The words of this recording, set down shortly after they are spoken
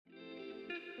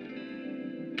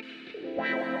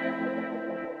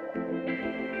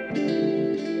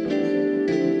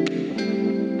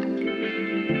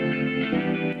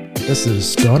This is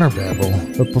Stoner Babble,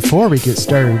 but before we get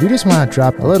started, we just want to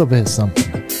drop a little bit of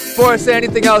something. Before I say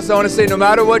anything else, I want to say no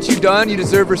matter what you've done, you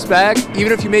deserve respect.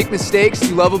 Even if you make mistakes,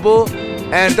 you're lovable.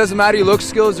 And it doesn't matter your look,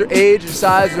 skills, or age, or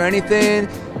size, or anything,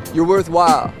 you're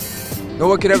worthwhile. No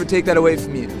one could ever take that away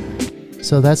from you.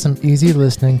 So that's some easy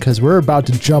listening, because we're about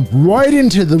to jump right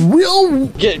into the real...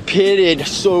 Get pitted,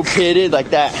 so pitted like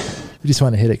that. We just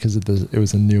want to hit it because it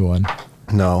was a new one.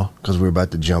 No, because we're about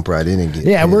to jump right in and get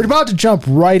Yeah, pitted. we're about to jump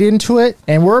right into it,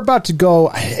 and we're about to go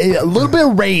a little bit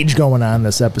of rage going on in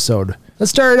this episode.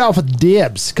 Let's start it off with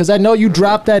dibs, because I know you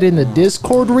dropped that in the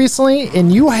Discord recently,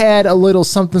 and you had a little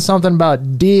something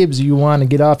about dibs you want to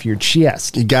get off your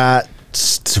chest. You got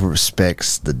to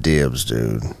respect the dibs,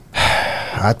 dude.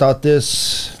 I thought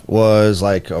this was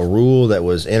like a rule that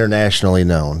was internationally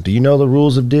known. Do you know the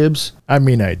rules of dibs? I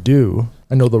mean, I do.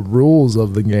 I know the rules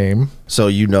of the game. So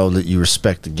you know that you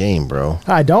respect the game, bro.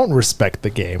 I don't respect the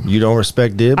game. You don't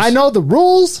respect dibs? I know the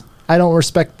rules. I don't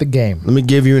respect the game. Let me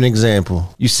give you an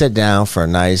example. You sit down for a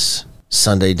nice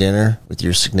Sunday dinner with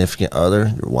your significant other,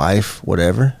 your wife,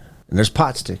 whatever, and there's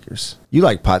pot stickers. You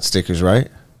like pot stickers, right?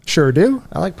 Sure do.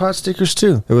 I like pot stickers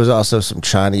too. There was also some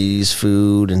Chinese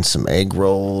food and some egg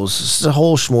rolls. It's a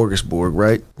whole smorgasbord,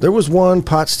 right? There was one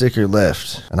pot sticker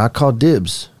left, and I called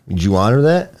dibs. Did you honor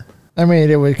that? I mean,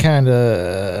 it would kind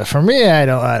of, for me,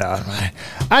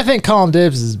 I think calling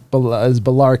dibs is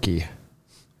balarkey.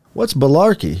 What's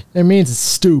balarkey? It means it's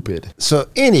stupid. So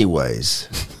anyways,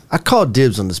 I called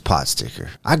dibs on this pot sticker.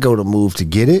 I go to move to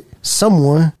get it.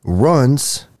 Someone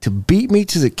runs to beat me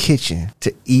to the kitchen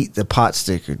to eat the pot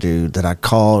sticker, dude, that I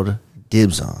called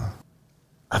dibs on.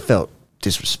 I felt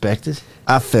disrespected.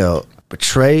 I felt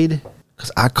betrayed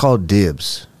because I called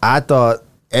dibs. I thought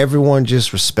everyone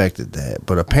just respected that.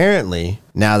 But apparently,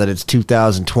 now that it's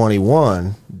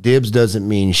 2021, dibs doesn't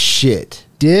mean shit.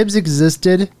 Dibs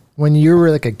existed when you were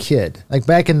like a kid, like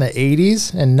back in the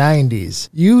 80s and 90s.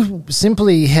 You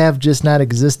simply have just not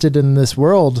existed in this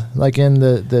world like in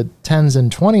the 10s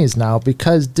and 20s now,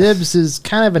 because dibs is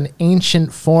kind of an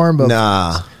ancient form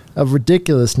of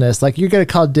ridiculousness. Like, you're going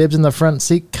to call dibs in the front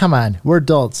seat? Come on, we're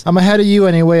adults. I'm ahead of you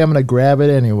anyway. I'm going to grab it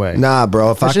anyway. Nah,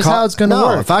 bro. That's just how it's going to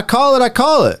work. If I call it, I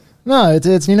call it. No,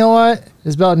 it's you know what?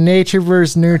 It's about nature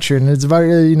versus nurture, and it's about,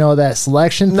 that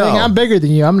selection thing. No. I'm bigger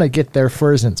than you. I'm going to get there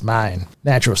first, and it's mine.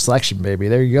 Natural selection, baby.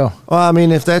 There you go. Well, I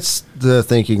mean, if that's the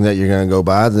thinking that you're going to go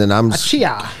by, then I'm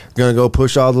Achia. going to go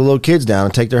push all the little kids down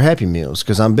and take their Happy Meals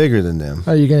because I'm bigger than them.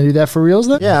 Are you going to do that for reals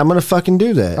then? Yeah, I'm going to fucking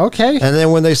do that. Okay. And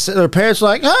then when their parents are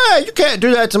like, hey, you can't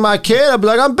do that to my kid, I'll be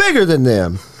like, I'm bigger than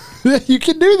them. You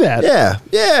can do that.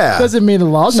 Yeah. Doesn't mean the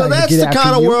law's So not going to that's get the after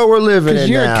kind of you. world we're living in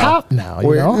You're now. a cop now,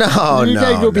 You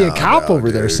gotta go be a cop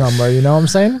over there dude. somewhere, you know what I'm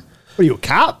saying? What are you, a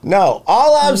cop? No,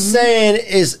 all I'm saying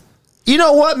is, you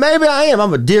know what? Maybe I am.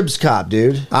 I'm a dibs cop,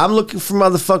 dude. I'm looking for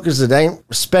motherfuckers that ain't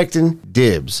respecting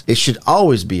dibs. It should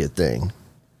always be a thing.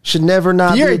 Should never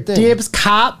not You're be a a thing. dibs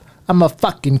cop. I'm a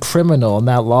fucking criminal in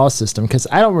that law system because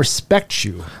I don't respect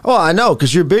you. Oh, I know,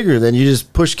 because you're bigger than you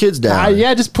just push kids down.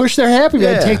 Just push their Happy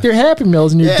Meal. Yeah. Take their Happy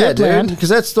Meals in your dip land. because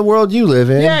that's the world you live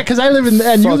in. Yeah, because I live in,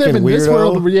 and you live in Fucking this weirdo.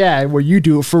 world, where you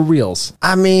do it for reals.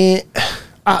 I mean,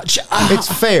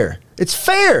 it's fair. It's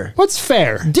fair. What's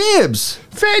fair? Dibs.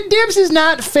 Fair dibs is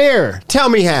not fair. Tell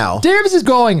me how. Dibs is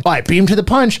going, all right, beam to the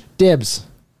punch, dibs.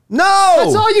 No.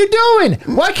 That's all you're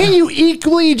doing. Why can't you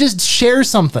equally just share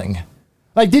something?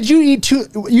 Like, did you eat two?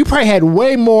 You probably had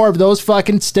way more of those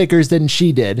fucking stickers than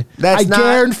she did. That's not-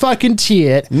 guarantee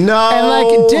it. No. And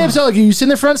like, dibs, you sit in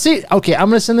the front seat? Okay, I'm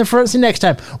going to sit in the front seat next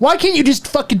time. Why can't you just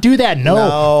fucking do that?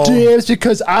 No. Dibs,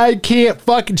 because I can't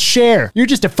fucking share. You're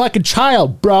just a fucking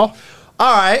child, bro.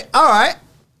 All right.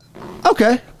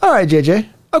 Okay. All right, JJ.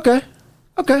 Okay.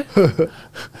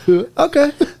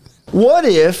 Okay. What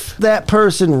if that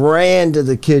person ran to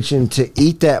the kitchen to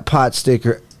eat that pot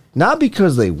sticker, not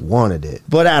because they wanted it,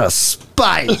 but out of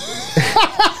spite?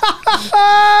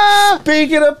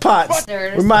 Speaking of pots,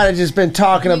 we might have just been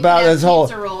talking about this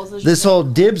whole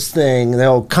dibs thing, the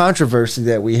whole controversy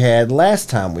that we had last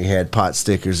time we had pot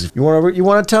stickers. You want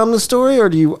to tell them the story, or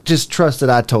do you just trust that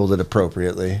I told it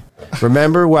appropriately?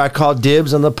 Remember where I called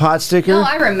dibs on the pot sticker? No,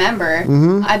 I remember.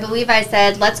 Mm-hmm. I believe I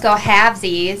said, let's go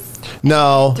halvesies.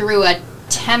 No. Through a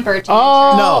temper tantrum.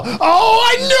 No. Oh,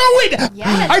 I knew it!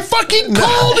 Yes. I fucking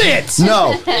called it!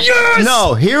 No. Yes!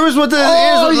 No. Here's what the.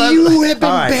 You have been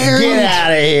all right, buried. Get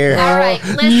out of here. All right,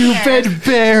 listen You've here. been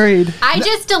buried. I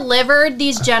just delivered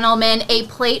these gentlemen a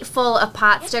plate full of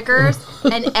pot stickers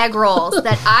and egg rolls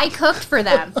that I cooked for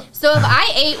them. So if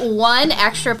I ate one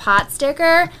extra pot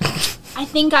sticker, I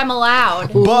think I'm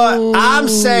allowed. But I'm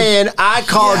saying I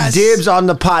called dibs on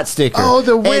the pot sticker. Oh,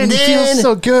 the wind feels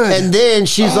so good. And then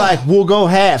she's like, we'll go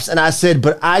halves. And I said,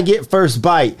 but I get first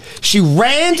bite. She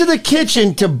ran to the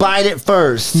kitchen to bite it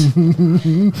first.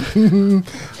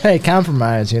 Hey,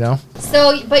 compromise, you know?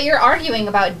 So, but you're arguing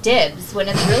about dibs when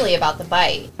it's really about the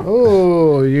bite.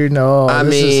 Oh, you know,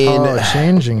 this is all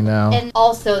changing now. And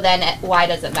also then, why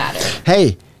does it matter?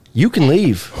 Hey, you can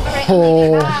leave.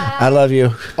 Oh, I love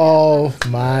you. oh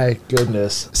my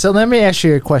goodness. So let me ask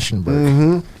you a question,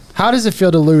 Burke. How does it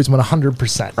feel to lose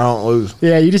 100%? I don't lose.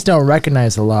 Yeah, you just don't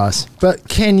recognize the loss. But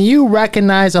can you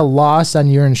recognize a loss on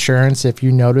your insurance if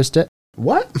you noticed it?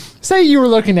 What? Say you were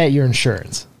looking at your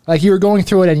insurance. Like you were going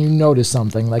through it and you noticed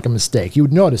something, like a mistake. You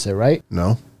would notice it, right?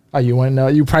 No. Oh, you wouldn't know.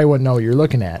 You probably wouldn't know what you're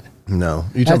looking at. No.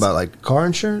 You talking about like car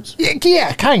insurance?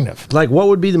 Yeah, kind of. Like what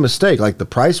would be the mistake? Like the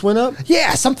price went up?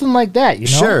 Yeah, something like that, you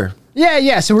know? Sure.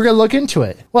 Yeah, so we're going to look into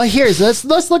it. Well,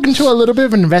 let's look into a little bit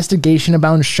of an investigation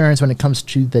about insurance when it comes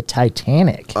to the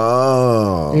Titanic.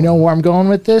 Oh. You know where I'm going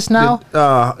with this now?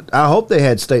 I hope they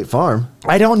had State Farm.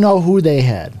 I don't know who they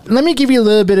had. Let me give you a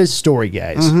little bit of story,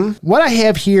 guys. What I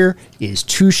have here is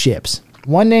two ships.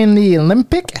 One named the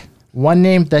Olympic, one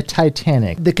named the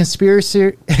Titanic. The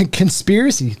conspiracy.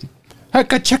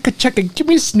 Give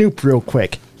me Snoop real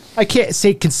quick. I can't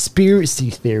say conspiracy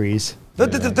theories.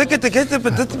 Conspiracy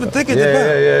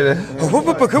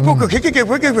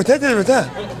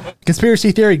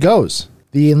theory goes,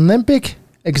 the Olympic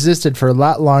existed for a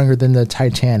lot longer than the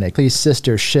Titanic. These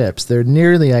sister ships, they're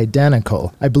nearly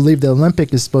identical. I believe the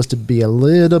Olympic is supposed to be a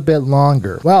little bit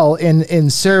longer. Well, in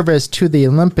service to the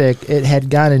Olympic, it had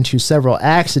gone into several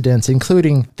accidents,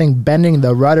 including, I think, bending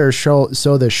the rudder so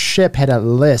the ship had a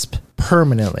lisp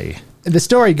permanently. The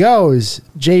story goes,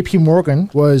 J.P.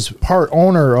 Morgan was part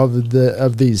owner of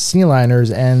these sea liners,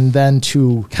 and then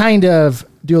to kind of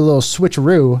do a little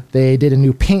switcheroo, they did a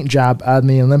new paint job on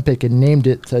the Olympic and named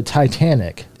it the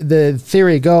Titanic. The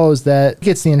theory goes that it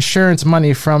gets the insurance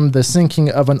money from the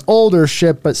sinking of an older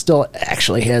ship, but still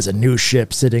actually has a new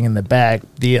ship sitting in the back,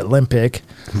 the Olympic.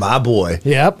 My boy.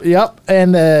 Yep.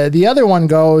 And the other one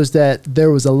goes that there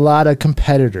was a lot of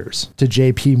competitors to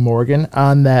J.P. Morgan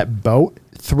on that boat.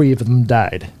 3 of them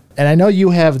died. And I know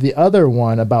you have the other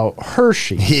one about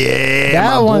Hershey. Yeah,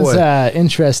 that my one's boy.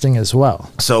 Interesting as well.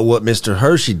 So what Mr.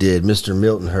 Hershey did, Mr.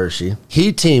 Milton Hershey,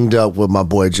 he teamed up with my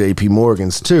boy J.P.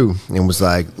 Morgan's too and was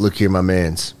like, look here, my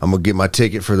mans, I'm going to get my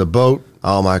ticket for the boat.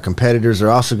 All my competitors are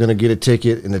also going to get a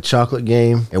ticket in the chocolate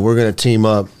game, and we're going to team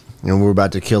up. And we're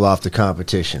about to kill off the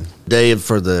competition. Day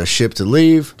for the ship to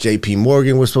leave, J.P.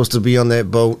 Morgan was supposed to be on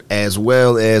that boat, as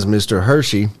well as Mr.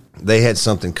 Hershey. They had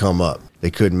something come up.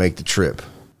 They couldn't make the trip.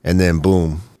 And then,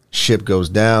 boom, ship goes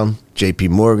down. J.P.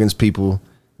 Morgan's people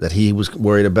that he was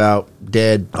worried about,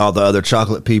 dead. All the other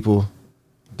chocolate people,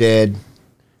 dead.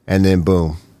 And then,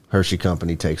 boom, Hershey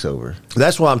Company takes over.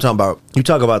 That's what I'm talking about. You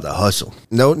talk about the hustle.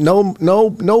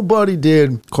 Nobody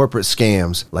did corporate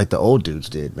scams like the old dudes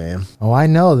did, man. Oh, I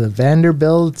know. The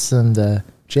Vanderbilts and the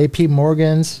J.P.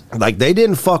 Morgans. Like, they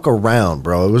didn't fuck around,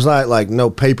 bro. It was like no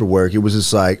paperwork. It was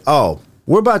just like, oh,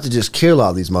 we're about to just kill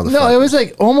all these motherfuckers. No, it was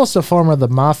like almost a form of the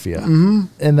mafia. In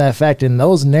that fact, and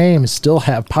those names still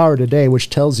have power today, which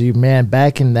tells you, man,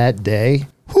 back in that day,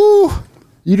 whew,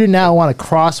 you did not want to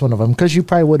cross one of them because you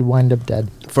probably would wind up dead.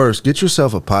 First, get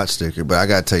yourself a pot sticker, but I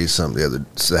got to tell you something that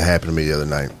happened to me the other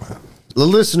night. The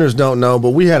listeners don't know,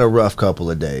 but we had a rough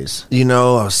couple of days. You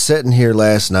know, I was sitting here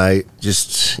last night,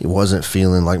 just wasn't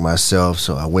feeling like myself,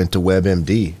 so I went to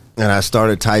WebMD, and I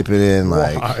started typing in,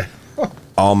 like,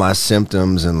 all my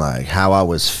symptoms and, like, how I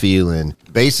was feeling.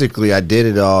 Basically, I did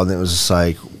it all, and it was just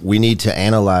like, we need to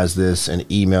analyze this and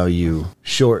email you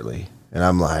shortly. And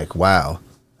I'm like, wow,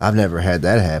 I've never had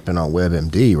that happen on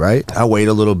WebMD, right? I wait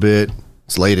a little bit.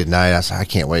 It's late at night. I said, I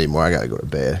can't wait anymore. I got to go to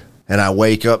bed. And I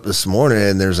wake up this morning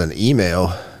and there's an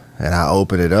email, and I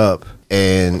open it up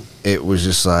and it was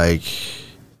just like,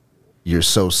 you're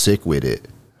so sick with it.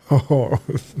 Oh,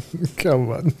 come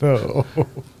on, no.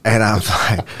 And I'm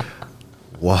like,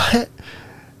 what?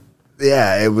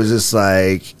 Yeah, it was just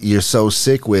like, you're so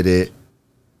sick with it.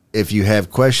 If you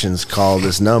have questions, call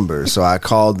this number. So I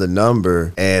called the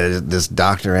number, and this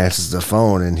doctor answers the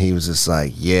phone, and he was just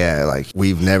like, yeah, like,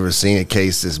 we've never seen a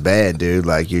case this bad, dude.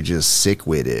 Like, you're just sick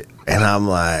with it. And I'm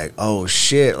like, oh,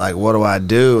 shit. Like, what do I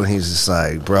do? And he's just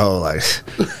like, bro, like,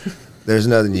 there's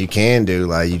nothing you can do.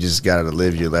 Like, you just got to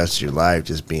live your rest of your life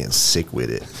just being sick with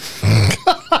it.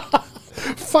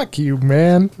 Fuck you,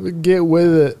 man. Get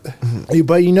with it.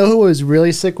 But you know who was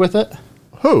really sick with it?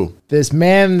 Who? This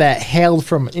man that hailed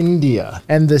from India.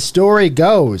 And the story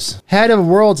goes, head of the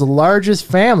world's largest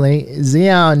family,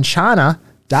 Zion Chana,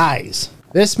 dies.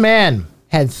 This man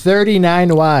had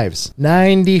 39 wives,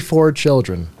 94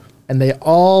 children, and they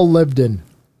all lived in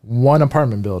one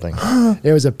apartment building.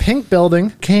 It was a pink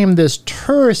building, came this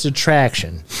tourist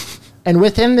attraction. And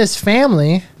within this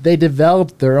family, they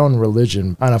developed their own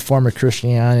religion on a form of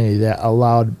Christianity that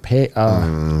allowed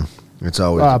It's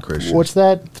always the Christian. what's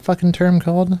that fucking term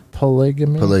called?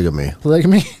 Polygamy?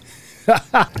 Polygamy.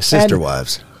 Sister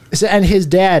wives. And his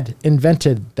dad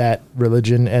invented that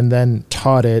religion and then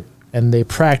taught it, and they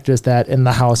practiced that in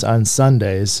the house on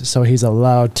Sundays. So he's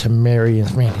allowed to marry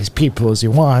as many people as he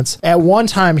wants. At one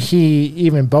time, he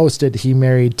even boasted he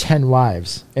married 10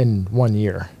 wives in 1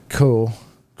 year. Cool.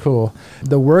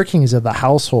 The workings of the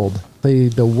household.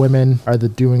 The women are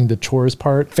doing the chores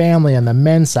part. Family on the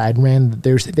men's side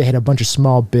they had a bunch of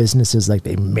small businesses, like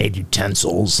they made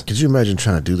utensils. Could you imagine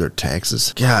trying to do their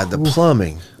taxes? God, the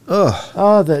plumbing. Ugh.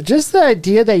 Oh, just the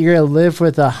idea that you're gonna live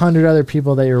with 100 other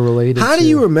people that you're related to. How do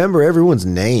you remember everyone's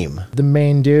name? The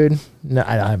main dude? No,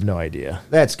 I have no idea.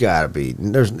 That's gotta be.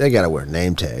 They gotta wear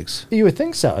name tags. You would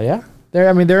think so, yeah.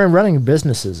 They're running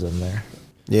businesses in there.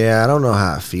 Yeah, I don't know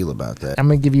how I feel about that. I'm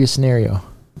gonna give you a scenario.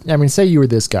 I mean, say you were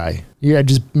this guy. You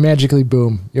just magically,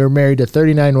 boom, you're married to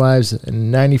 39 wives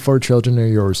and 94 children are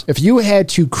yours. If you had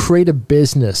to create a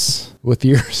business with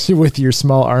your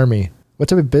small army, what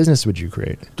type of business would you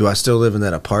create? Do I still live in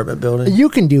that apartment building? You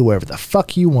can do whatever the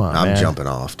fuck you want, I'm man. jumping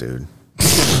off, dude.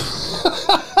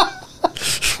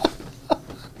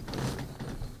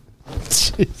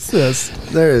 Jesus.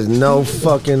 There is no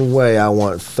fucking way I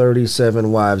want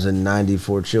 37 wives and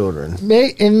 94 children.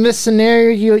 In this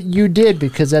scenario, you did,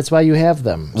 because that's why you have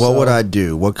them. What would I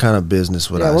do? What kind of business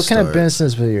would I start? What kind of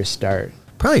business would you start?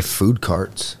 Probably food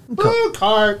carts. Food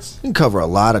carts. You can cover a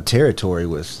lot of territory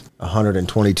with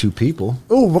 122 people.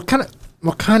 Oh, what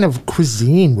kind of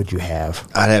cuisine would you have?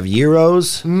 I'd have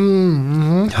gyros,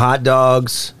 hot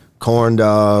dogs, corn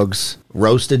dogs,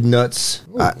 roasted nuts.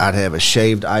 I'd have a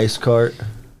shaved ice cart.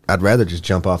 I'd rather just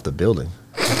jump off the building.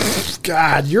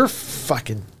 God, you're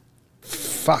fucking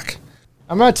fuck.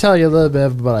 I'm going to tell you a little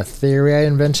bit about a theory I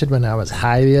invented when I was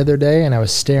high the other day, and I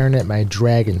was staring at my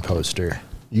dragon poster.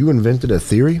 You invented a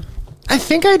theory? I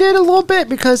think I did a little bit,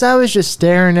 because I was just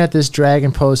staring at this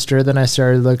dragon poster. Then I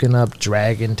started looking up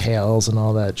dragon tales and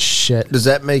all that shit. Does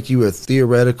that make you a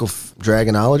theoretical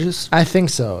dragonologist? I think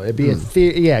so. It'd be a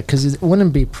theory, yeah, because it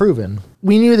wouldn't be proven.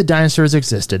 We knew the dinosaurs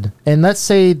existed, and let's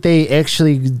say they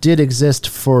actually did exist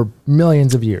for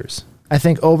millions of years. I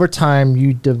think over time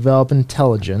you develop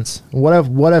intelligence. What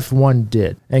if one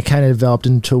did? And it kind of developed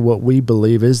into what we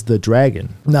believe is the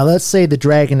dragon. Now let's say the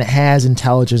dragon has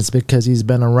intelligence because he's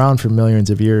been around for millions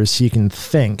of years. He can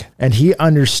think, and he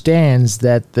understands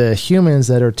that the humans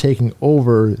that are taking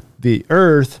over the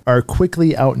Earth are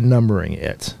quickly outnumbering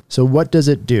it. So what does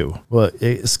it do? Well,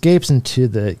 it escapes into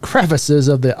the crevices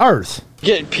of the Earth.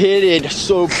 Get pitted,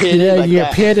 so pitted. Yeah, like you that.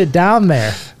 get pitted down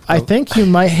there. I think you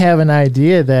might have an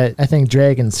idea that I think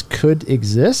dragons could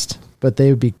exist, but they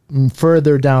would be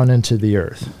further down into the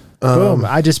Earth. Boom.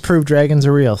 I just proved dragons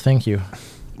are real. Thank you.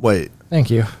 Wait, Thank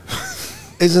you.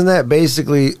 isn't that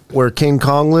basically where King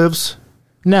Kong lives?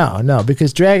 No,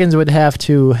 because dragons would have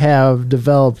to have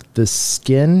developed the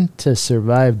skin to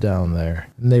survive down there.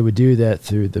 And they would do that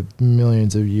through the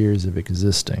millions of years of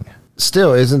existing.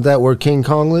 Still, isn't that where King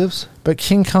Kong lives? But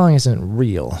King Kong isn't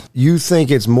real. You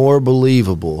think it's more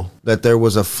believable that there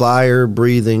was a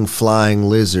fire-breathing flying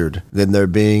lizard than there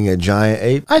being a giant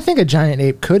ape? I think a giant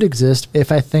ape could exist.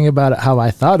 If I think about it how I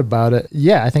thought about it,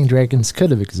 yeah, I think dragons could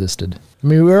have existed. I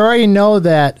mean, we already know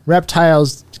that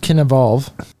reptiles can evolve,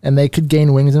 and they could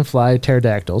gain wings and fly,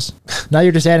 pterodactyls. Now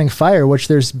you're just adding fire, which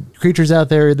there's creatures out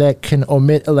there that can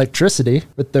emit electricity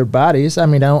with their bodies. I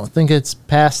mean, I don't think it's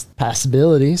past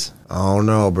possibilities. Oh,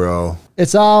 no, bro.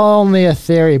 It's all only a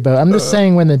theory, but I'm just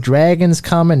saying when the dragons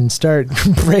come and start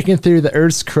breaking through the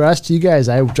Earth's crust, you guys,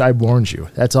 I warned you.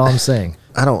 That's all I'm saying.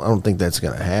 I don't think that's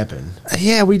going to happen.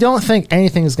 Yeah, we don't think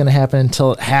anything is going to happen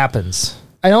until it happens.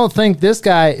 I don't think this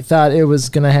guy thought it was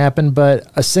going to happen, but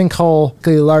a sinkhole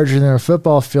larger than a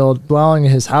football field dwelling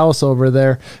in his house over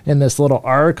there in this little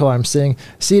article I'm seeing.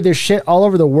 See, there's shit all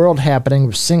over the world happening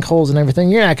with sinkholes and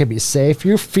everything. You're not going to be safe.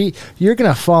 You're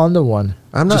going to fall into one.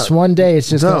 Just one day,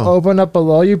 it's just going to open up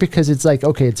below you because it's like,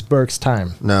 okay, it's Burke's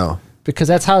time. No. Because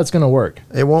that's how it's going to work.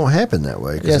 It won't happen that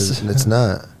way. Yes. It's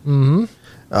not.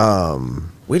 Mm-hmm.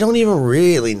 We don't even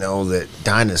really know that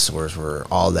dinosaurs were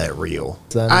all that real.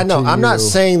 I know. I'm not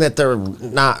saying that they're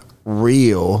not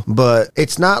real, but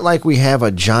it's not like we have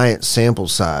a giant sample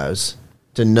size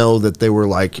to know that there were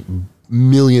like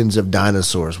millions of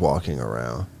dinosaurs walking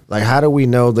around. Like, how do we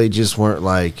know they just weren't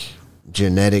like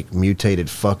genetic mutated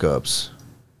fuck ups?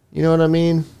 You know what I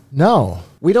mean? No.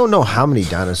 We don't know how many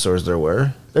dinosaurs there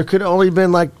were. There could have only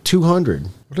been like 200.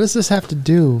 What does this have to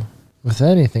do with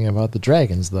anything about the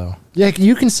dragons, though? Yeah,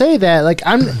 you can say that. Like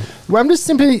I'm just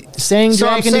simply saying So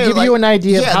I'm dragon saying, to give you an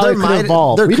idea of how there it could might-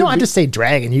 evolve. there We could don't have be- to say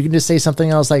dragon. You can just say something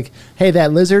else like, hey,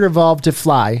 that lizard evolved to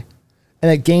fly,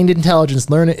 and it gained intelligence,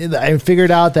 learned it, and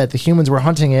figured out that the humans were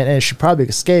hunting it, and it should probably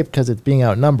escape because it's being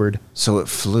outnumbered. So it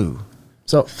flew.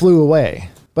 So it flew away,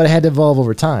 but it had to evolve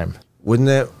over time. Wouldn't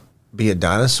that be a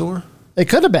dinosaur? It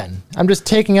could have been. I'm just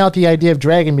taking out the idea of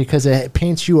dragon because it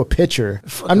paints you a picture.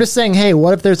 I'm just saying, hey,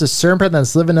 what if there's a serpent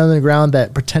that's living underground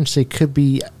that potentially could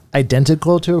be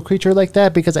identical to a creature like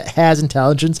that because it has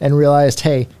intelligence and realized,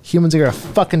 hey, humans are going to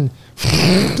fucking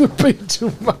pay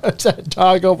too much. That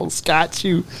dog almost got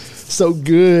you so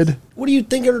good. What are you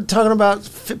thinking of talking about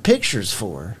pictures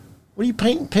for? What are you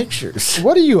painting pictures?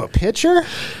 What are you, a pitcher?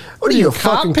 What are you, a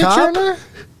cop fucking pitcher cop? in there?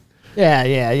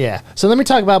 Yeah. So let me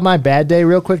talk about my bad day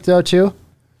real quick, though, too.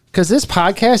 Because this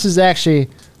podcast is actually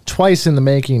twice in the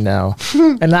making now.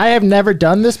 And I have never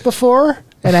done this before,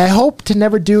 and I hope to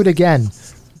never do it again.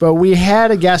 But we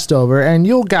had a guest over, and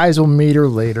you guys will meet her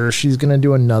later. She's going to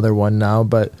do another one now,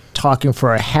 but talking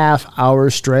for a half hour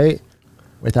straight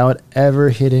without ever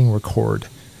hitting record.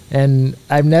 And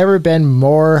I've never been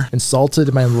more insulted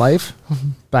in my life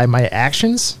by my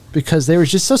actions because they were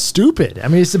just so stupid. I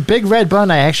mean, it's a big red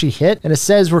button I actually hit, and it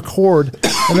says record,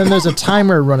 and then there's a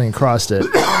timer running across it.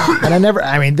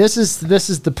 And this is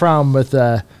the problem with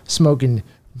smoking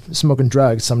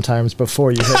drugs sometimes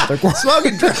before you hit the record.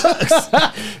 Smoking drugs.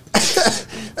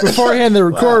 Before hitting the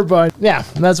record button. Yeah,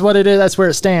 that's what it is. That's where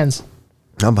it stands.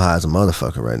 I'm high as a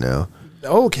motherfucker right now.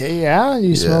 Okay, yeah.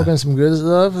 You smoking some good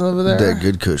stuff over there? That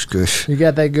good kush. You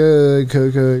got that good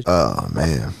kush. Oh,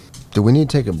 man. Do we need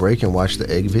to take a break and watch the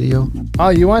egg video? Oh,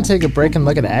 you want to take a break and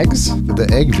look at eggs? The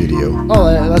egg video.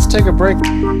 Oh, let's take a break.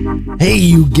 Hey,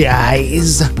 you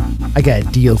guys. I got a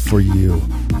deal for you.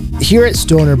 Here at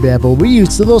Stoner Babble, we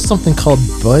use a little something called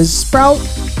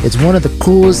Buzzsprout. It's one of the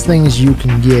coolest things you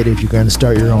can get if you're going to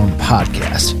start your own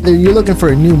podcast. Whether you're looking for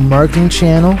a new marketing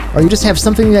channel, or you just have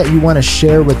something that you want to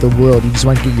share with the world, you just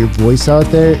want to get your voice out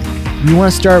there, you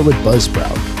want to start with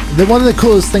Buzzsprout. One of the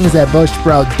coolest things that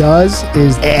Buzzsprout does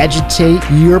is agitate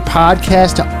your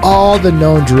podcast to all the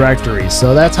known directories.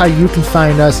 So that's how you can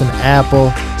find us on Apple,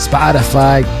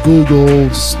 Spotify, Google,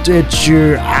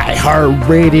 Stitcher,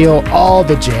 iHeartRadio, all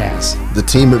the jazz. The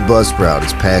team at Buzzsprout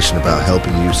is passionate about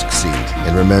helping you succeed.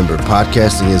 And remember,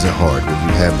 podcasting isn't hard when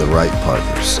you have the right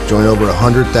partners. Join over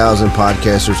 100,000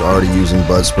 podcasters already using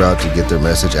Buzzsprout to get their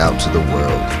message out to the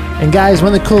world. And guys,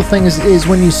 one of the cool things is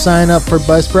when you sign up for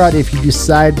Buzzsprout, if you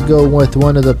decide to go with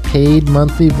one of the paid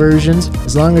monthly versions,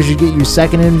 as long as you get your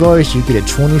second invoice, you get a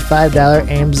 $25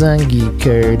 Amazon Geek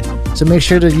card. So make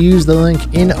sure to use the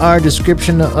link in our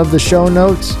description of the show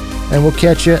notes, and we'll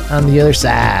catch you on the other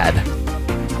side.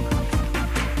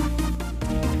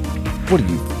 What are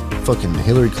you, fucking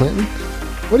Hillary Clinton?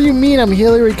 What do you mean I'm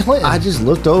Hillary Clinton? I just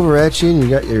looked over at you and you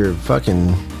got your fucking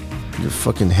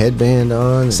headband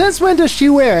on. Since when does she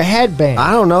wear a headband?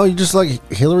 I don't know. You just like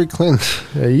Hillary Clinton.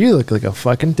 Yeah, you look like a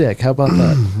fucking dick. How about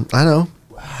that? I know.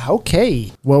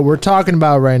 Okay. What we're talking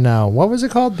about right now. What was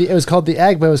it called? It was called The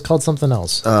Egg, but it was called something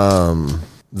else.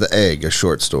 The Egg, a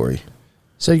short story.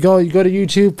 So you go to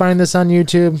YouTube, find this on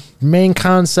YouTube. Main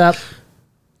concept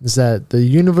is that the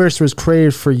universe was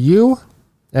created for you.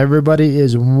 Everybody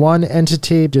is one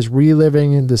entity, just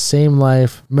reliving the same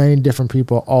life, many different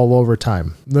people all over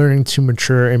time, learning to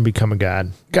mature and become a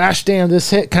god. Gosh damn, this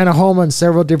hit kind of home on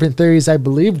several different theories I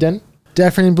believed in.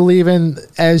 Definitely believe in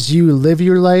as you live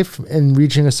your life and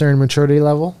reaching a certain maturity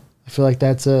level. I feel like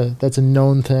that's a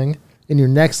known thing. In your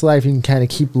next life, you can kind of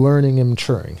keep learning and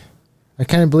maturing. I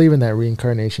kind of believe in that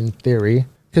reincarnation theory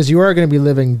because you are going to be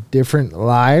living different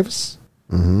lives,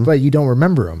 but you don't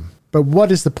remember them. But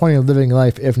what is the point of living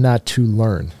life if not to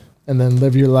learn and then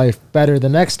live your life better the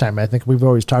next time? I think we've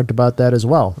always talked about that as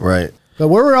well. Right. But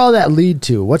where would all that lead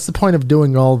to? What's the point of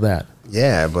doing all that?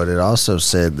 Yeah, but it also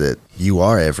said that you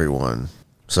are everyone.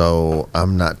 So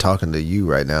I'm not talking to you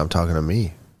right now. I'm talking to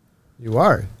me. You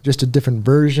are just a different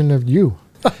version of you.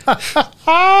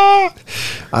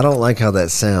 I don't like how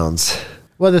that sounds.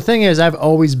 Well, the thing is, I've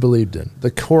always believed in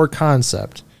the core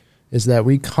concept is that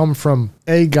we come from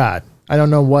a God. I don't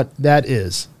know what that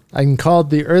is. I can call it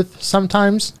the earth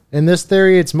sometimes. In this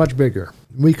theory, it's much bigger.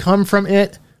 We come from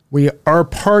it. We are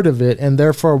part of it, and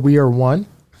therefore we are one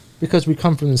because we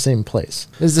come from the same place.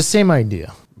 It's the same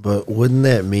idea. But wouldn't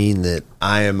that mean that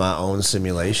I am my own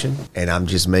simulation and I'm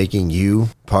just making you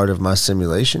part of my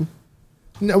simulation?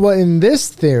 No, well, in this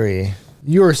theory,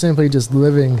 you are simply just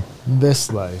living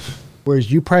this life.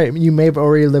 Whereas you may have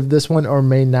already lived this one or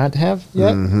may not have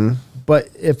yet. Mm-hmm. But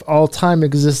if all time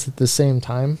exists at the same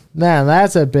time, man,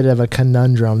 that's a bit of a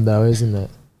conundrum, though, isn't it?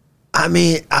 I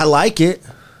mean, I like it.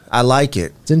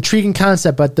 It's an intriguing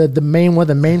concept, but one of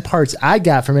the main parts I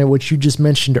got from it, which you just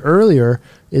mentioned earlier,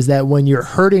 is that when you're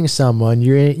hurting someone,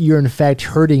 you're in fact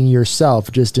hurting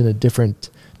yourself, just in a different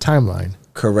timeline.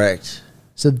 Correct.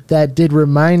 So that did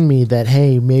remind me that,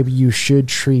 hey, maybe you should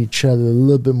treat each other a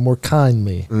little bit more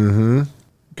kindly. Mm-hmm.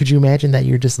 Could you imagine that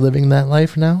you're just living that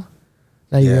life now?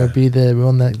 Now you're going to be the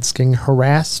one that's getting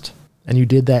harassed, and you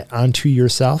did that onto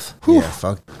yourself? Whew. Yeah,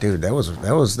 fuck. Dude, that was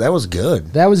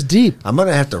good. That was deep. I'm going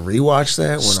to have to rewatch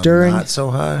that when Stirring I'm not so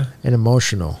high. and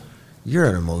emotional. You're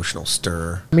an emotional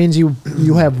stirrer. It means you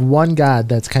have one God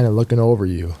that's kind of looking over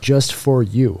you just for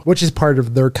you, which is part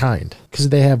of their kind because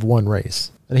they have one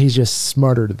race. And he's just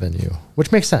smarter than you,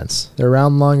 which makes sense. They're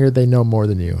around longer. They know more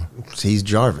than you. He's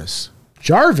Jarvis.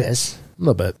 Jarvis? A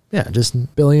little bit. Yeah,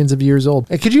 just billions of years old.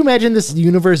 Could you imagine this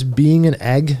universe being an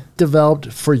egg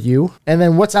developed for you? And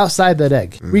then what's outside that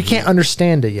egg? Mm-hmm. We can't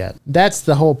understand it yet. That's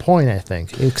the whole point, I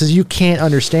think. Because you can't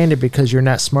understand it because you're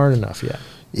not smart enough yet.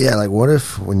 Yeah, like what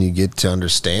if when you get to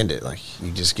understand it, like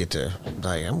you just get to,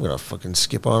 like, I'm going to fucking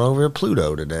skip on over to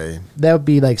Pluto today. That would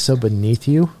be like so beneath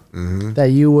you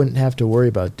that you wouldn't have to worry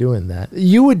about doing that.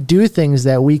 You would do things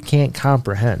that we can't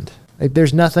comprehend. Like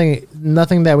there's nothing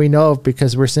that we know of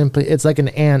because it's like an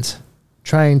ant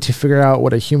trying to figure out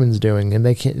what a human's doing, and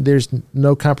there's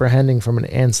no comprehending from an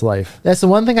ant's life. That's the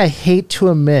one thing I hate to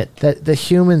admit, that the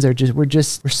humans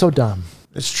we're so dumb.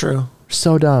 It's true.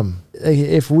 So dumb.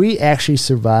 If we actually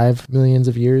survive millions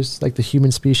of years, like the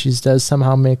human species does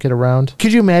somehow make it around,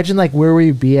 could you imagine like where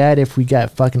we'd be at if we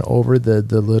got fucking over the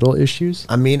little issues?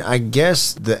 I mean, I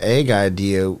guess the egg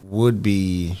idea would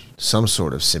be some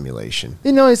sort of simulation.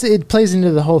 You know, it plays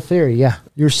into the whole theory. Yeah,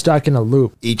 you're stuck in a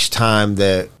loop. Each time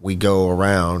that we go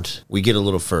around, we get a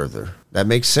little further. That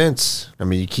makes sense. I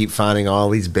mean, you keep finding all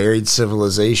these buried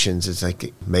civilizations. It's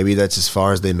like maybe that's as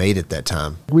far as they made it that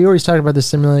time. We always talked about the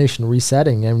simulation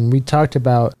resetting, and we talked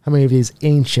about how many of these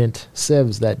ancient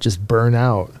civs that just burn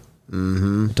out.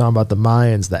 Mm-hmm. We're talking about the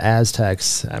Mayans, the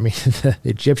Aztecs, I mean, the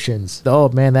Egyptians. Oh,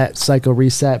 man, that cycle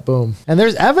reset, boom. And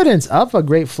there's evidence of a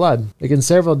great flood, like in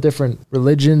several different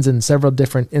religions and several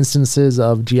different instances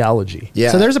of geology.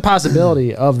 Yeah. So there's a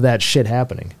possibility of that shit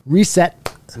happening. Reset.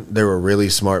 There were really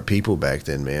smart people back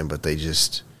then, man, but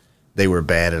they were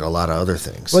bad at a lot of other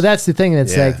things. Well, that's the thing.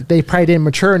 It's like they probably didn't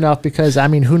mature enough because, I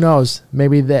mean, who knows?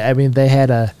 Maybe they had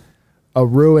a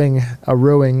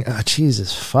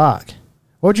Jesus, fuck.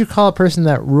 What would you call a person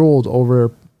that ruled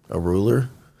over? A ruler?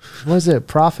 Was it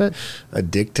prophet? A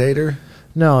dictator?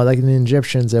 No, like in the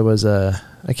Egyptians, it was I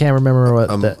can't remember what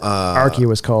the archy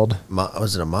was called.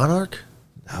 Was it a monarch?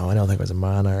 No, I don't think it was a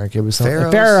monarch. It was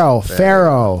Pharaoh.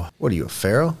 Pharaoh. What are you, a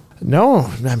pharaoh?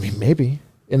 No, I mean, maybe.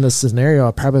 In this scenario,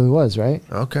 I probably was, right?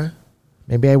 Okay.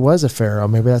 Maybe I was a pharaoh.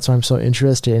 Maybe that's why I'm so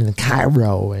interested in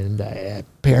Cairo and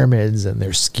pyramids and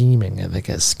their scheming. I think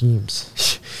it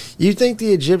schemes. You think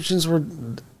the Egyptians were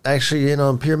actually in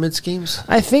on pyramid schemes?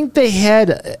 I think they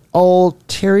had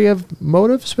ulterior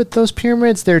motives with those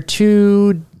pyramids. They're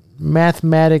too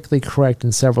mathematically correct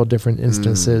in several different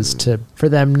instances for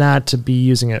them not to be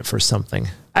using it for something.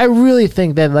 I really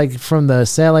think that, like, from the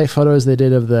satellite photos they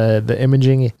did of the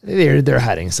imaging, they're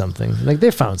hiding something. Like,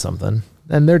 they found something,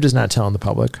 and they're just not telling the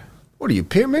public. What are you,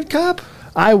 pyramid cop?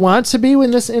 I want to be in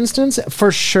this instance,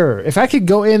 for sure. If I could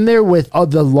go in there with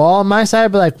the law on my side,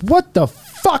 I'd be like, what the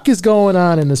fuck is going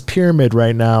on in this pyramid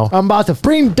right now? I'm about to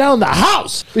bring down the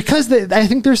house! Because I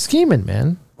think they're scheming,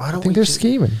 man. I think they're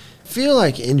scheming. I feel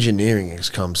like engineering has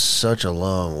come such a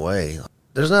long way.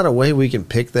 There's not a way we can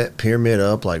pick that pyramid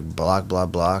up like block,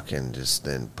 block, block and just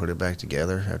then put it back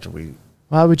together after we...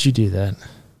 Why would you do that?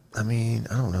 I mean,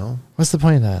 I don't know. What's the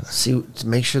point of that? See, to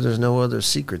make sure there's no other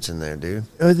secrets in there, dude.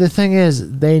 The thing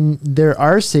is, there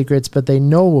are secrets, but they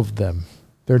know of them.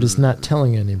 They're just not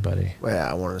telling anybody.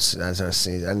 Well,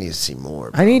 I need to see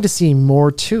more. Bro. I need to see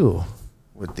more too.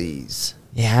 With these.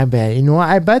 Yeah, I bet. You know what?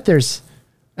 I bet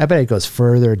it goes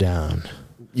further down.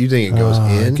 You think it goes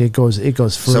in? It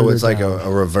goes further. So it's like down.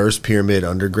 a reverse pyramid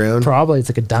underground? Probably. It's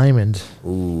like a diamond.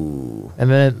 Ooh. And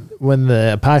then when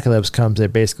the apocalypse comes,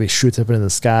 it basically shoots up into the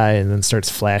sky and then starts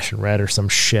flashing red or some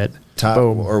shit.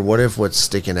 Boom. Or what if what's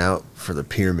sticking out for the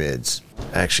pyramids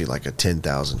actually like a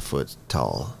 10,000 foot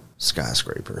tall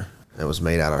skyscraper that was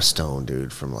made out of stone,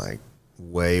 dude, from like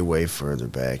way, way further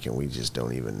back, and we just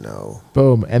don't even know.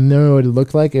 Boom. And then what it would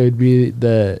look like? It would be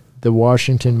the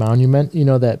Washington Monument, you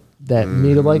know, that that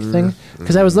needle-like thing.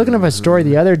 Because I was looking up a story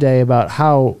the other day about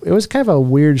how it was kind of a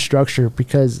weird structure,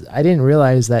 because I didn't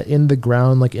realize that in the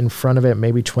ground, like in front of it,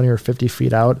 maybe 20 or 50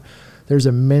 feet out, there's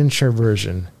a miniature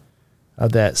version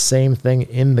of that same thing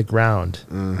in the ground.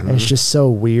 And it's just so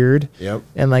weird. Yep.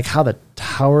 And like how the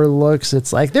tower looks,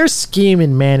 it's like they're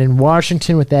scheming, man, in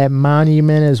Washington with that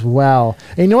monument as well.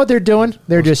 And you know what they're doing?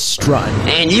 They're just strutting.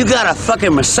 And you got a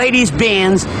fucking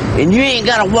Mercedes-Benz, and you ain't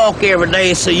got to walk every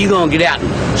day, so you going to get out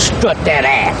and strut that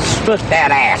ass, strut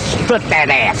that ass, strut that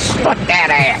ass, strut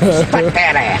that ass, strut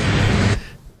that ass.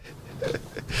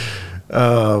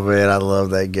 Oh, man, I love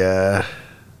that guy.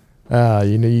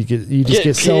 You know, you just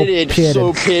get so pitted.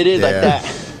 So pitted like that.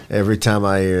 Every time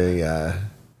I hear a guy.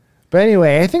 But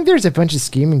anyway, I think there's a bunch of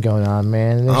scheming going on,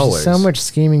 man. There's just so much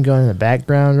scheming going in the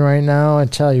background right now. I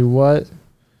tell you what,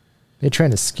 they're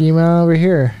trying to scheme out over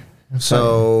here.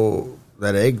 So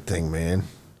that egg thing, man.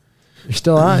 You're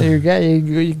still on. You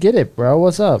get it, bro.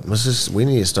 What's up? We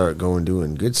need to start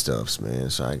doing good stuffs, man,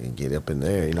 so I can get up in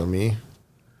there. You know what I mean?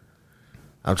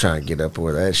 I'm trying to get up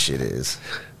where that shit is.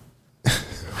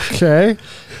 Okay,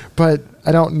 but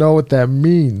I don't know what that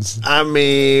means. I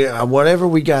mean, whatever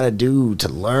we got to do to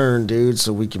learn, dude,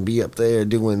 so we can be up there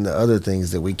doing the other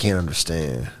things that we can't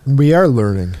understand. We are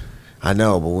learning. I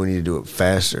know, but we need to do it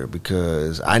faster,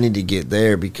 because I need to get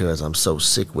there because I'm so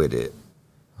sick with it.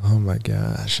 Oh my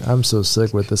gosh, I'm so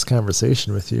sick with this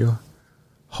conversation with you.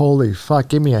 Holy fuck,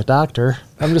 give me a doctor.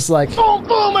 I'm just like, boom,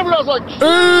 boom, everyone's like,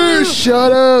 hey,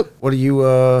 shut up. What do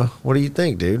you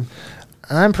think, dude?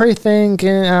 I'm pre-thinking.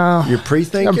 You're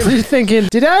pre-thinking? I'm pre-thinking.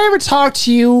 Did I ever talk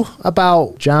to you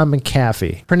about John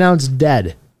McAfee, pronounced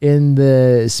dead in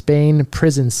the Spain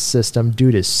prison system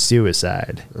due to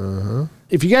suicide?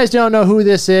 If you guys don't know who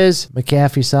this is,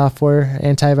 McAfee software,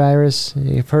 antivirus,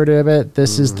 you've heard of it.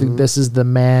 This is the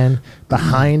man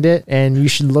behind it, and you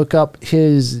should look up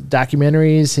his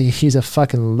documentaries. He's a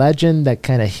fucking legend that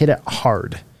kind of hit it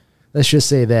hard. Let's just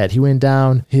say that he went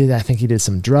down. I think he did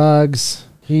some drugs.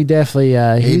 He definitely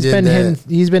he's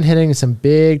been hitting some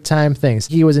big time things.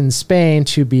 He was in Spain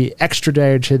to be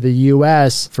extradited to the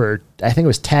U.S. for, I think it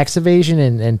was tax evasion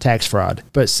and tax fraud.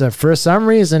 But for some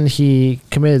reason he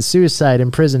committed suicide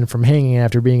in prison from hanging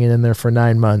after being in there for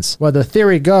 9 months. Well, the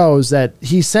theory goes that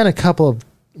he sent a couple of,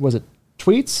 was it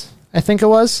tweets? I think it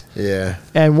was. Yeah.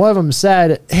 And one of them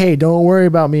said, "Hey, don't worry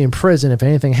about me in prison. If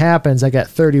anything happens, I got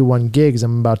 31 gigs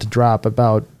I'm about to drop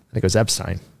about," I think it was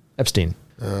Epstein.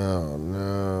 Oh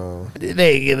no!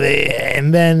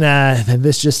 And then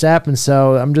this just happened.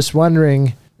 So I'm just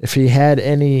wondering if he had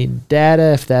any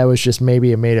data, if that was just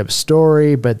maybe a made-up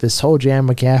story. But this whole John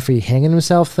McAfee hanging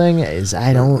himself thing is,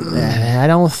 I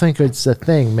don't think it's a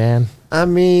thing, man. I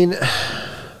mean,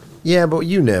 yeah, but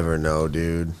you never know,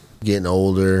 dude. Getting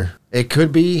older, it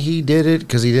could be he did it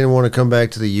because he didn't want to come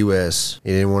back to the U.S.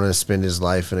 He didn't want to spend his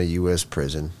life in a U.S.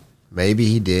 prison. Maybe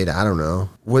he did. I don't know.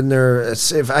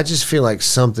 I just feel like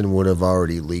something would have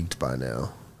already leaked by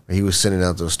now. He was sending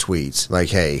out those tweets like,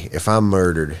 "Hey, if I'm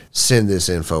murdered, send this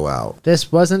info out."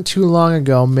 This wasn't too long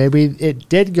ago. Maybe it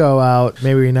did go out.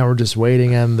 Maybe now we're just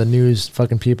waiting on the news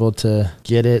fucking people to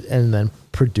get it and then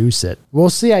produce it.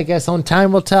 We'll see, I guess.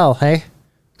 Time will tell, hey?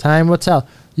 Time will tell.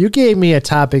 You gave me a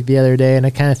topic the other day, and I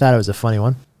kind of thought it was a funny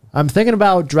one. I'm thinking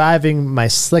about driving my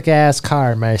slick-ass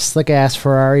car, my slick-ass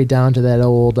Ferrari, down to that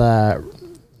old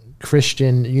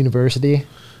Christian university.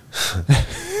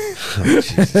 Oh,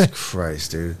 Jesus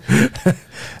Christ, dude.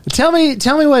 Tell me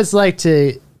what it's like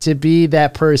to be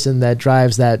that person that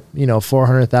drives that,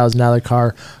 $400,000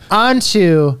 car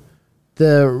onto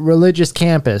the religious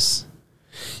campus.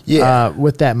 Yeah.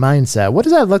 With that mindset. What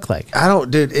does that look like? I don't,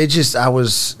 dude. It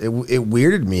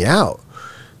weirded me out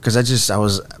because I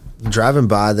was driving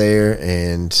by there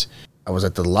and I was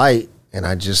at the light and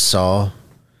I just saw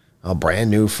a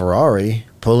brand new Ferrari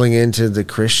pulling into the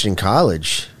Christian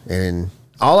college. And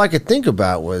all I could think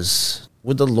about was,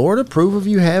 would the Lord approve of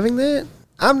you having that?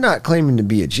 I'm not claiming to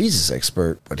be a Jesus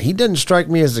expert, but he doesn't strike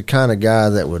me as the kind of guy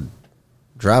that would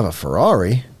drive a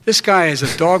Ferrari. This guy has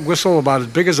a dog whistle about as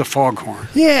big as a foghorn.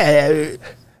 Yeah.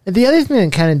 The other thing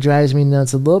that kind of drives me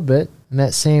nuts a little bit, and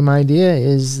that same idea,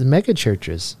 is the mega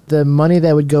churches. The money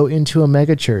that would go into a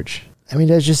mega church. I mean,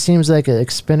 that just seems like an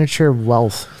expenditure of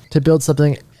wealth to build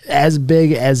something as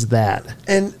big as that.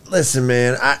 And listen,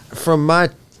 man, from my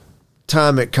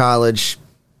time at college,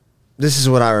 this is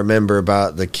what I remember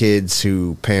about the kids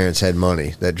who parents had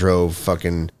money that drove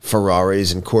fucking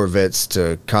Ferraris and Corvettes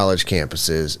to college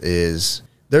campuses is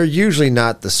they're usually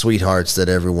not the sweethearts that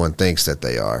everyone thinks that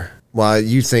they are. While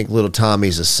you think little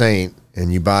Tommy's a saint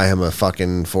and you buy him a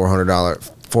fucking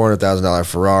 $400 $400,000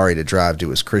 Ferrari to drive to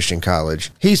his Christian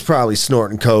college. He's probably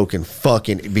snorting coke and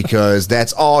fucking because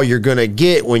that's all you're gonna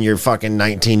get when you're fucking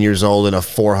 19 years old in a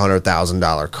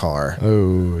 $400,000 car.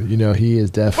 Oh, he is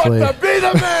definitely. But to be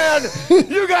the man,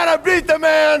 you gotta beat the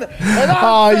man.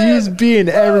 And he's beating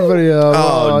everybody up.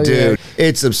 Oh, dude, yeah.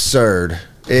 it's absurd.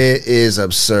 It is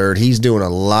absurd. He's doing a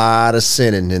lot of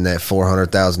sinning in that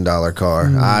 $400,000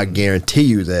 car. I guarantee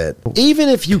you that. Even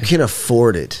if you can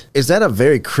afford it, is that a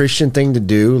very Christian thing to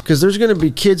do? Because there's going to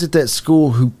be kids at that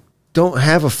school who don't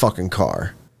have a fucking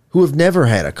car, who have never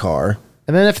had a car.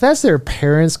 And then if that's their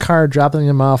parents' car dropping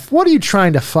them off, what are you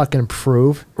trying to fucking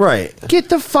prove? Right. Get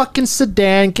the fucking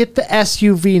sedan, get the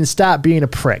SUV, and stop being a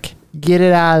prick. Get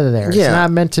it out of there. Yeah. It's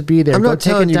not meant to be there. I'm Go not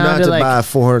take telling it you down not to like, buy a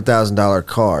 $400,000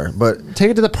 car, but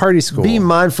take it to the party school. be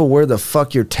mindful where the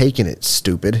fuck you're taking it,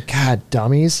 stupid. God,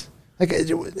 dummies. Like,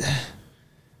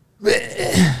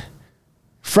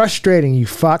 frustrating, you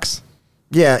fucks.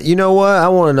 Yeah, you know what? I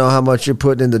want to know how much you're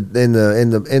putting in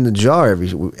the jar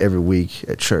every week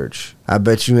at church. I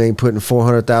bet you ain't putting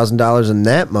 $400,000 in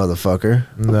that motherfucker.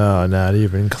 No, not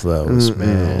even close,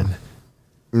 man.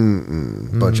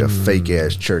 Bunch of fake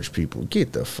ass church people.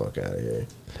 Get the fuck out of here.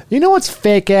 You know what's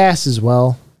fake ass as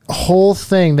well? A whole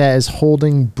thing that is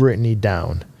holding Britney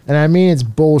down. And I mean, it's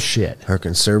bullshit. Her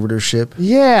conservatorship.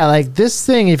 Yeah, like this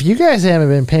thing, if you guys haven't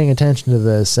been paying attention to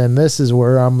this, and this is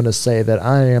where I'm going to say that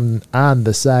I am on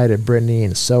the side of Britney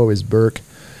and so is Burke.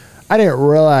 I didn't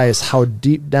realize how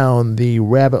deep down the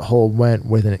rabbit hole went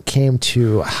when it came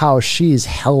to how she's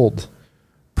held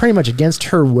pretty much against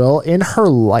her will in her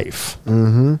life.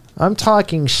 I'm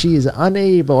talking she's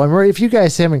unable. And if you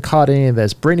guys haven't caught any of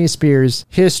this, Britney Spears'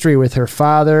 history with her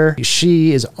father,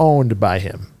 she is owned by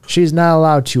him. She's not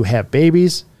allowed to have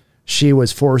babies. She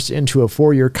was forced into a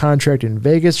 4-year contract in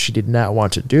Vegas she did not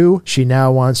want to do. She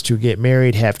now wants to get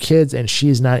married, have kids, and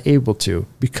she's not able to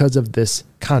because of this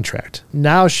contract.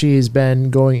 Now she's been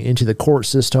going into the court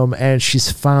system and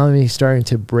she's finally starting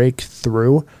to break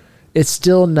through. It's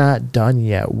still not done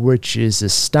yet, which is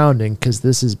astounding because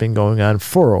this has been going on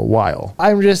for a while.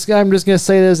 I'm just gonna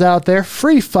say this out there: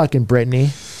 free fucking Britney,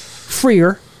 free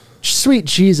her. Sweet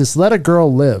Jesus, let a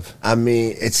girl live. I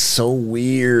mean, it's so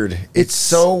weird. It's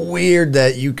so weird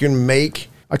that you can make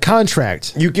a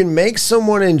contract. You can make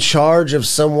someone in charge of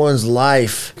someone's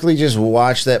life. Just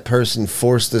watch that person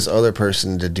force this other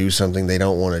person to do something they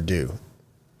don't want to do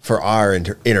for our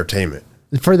entertainment.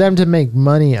 For them to make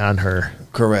money on her.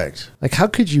 Correct. Like, how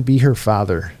could you be her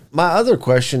father? My other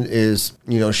question is,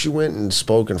 she went and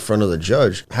spoke in front of the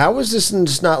judge. How is this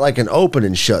just not like an open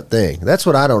and shut thing? That's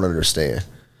what I don't understand.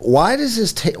 Why does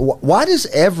this take? Why does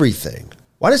everything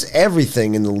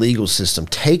in the legal system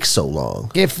take so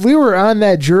long? If we were on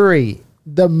that jury,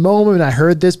 the moment I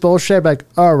heard this bullshit, I'd be like,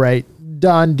 all right,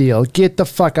 done deal. Get the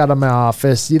fuck out of my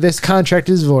office. This contract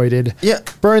is voided. Yeah.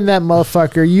 Burn that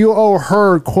motherfucker. You owe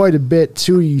her quite a bit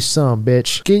too, you son of a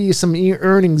bitch. Get you some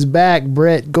earnings back,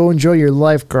 Brett. Go enjoy your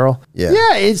life, girl. Yeah.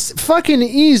 Yeah, it's fucking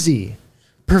easy.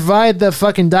 Provide the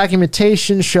fucking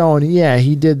documentation showing, yeah,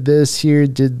 he did this here,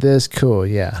 did this, cool,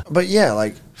 yeah. But yeah,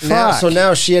 like,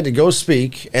 now she had to go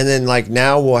speak, and then like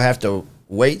now we'll have to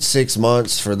wait 6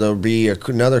 months for there to be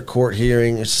another court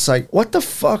hearing. It's just like, what the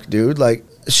fuck, dude? Like,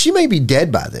 she may be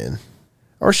dead by then.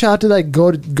 Or she'll have to like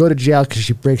go to jail because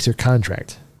she breaks her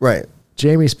contract. Right.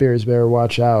 Jamie Spears better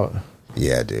watch out.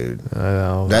 Yeah, dude. I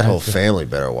know. That whole family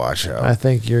better watch out. I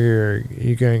think you're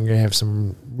going to have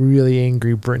some really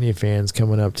angry Britney fans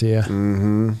coming up to you.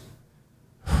 Mm-hmm.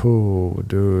 Oh,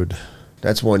 dude.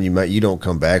 That's one you don't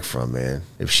come back from, man.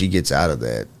 If she gets out of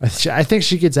that. I think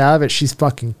she gets out of it, she's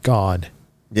fucking gone.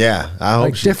 Yeah, I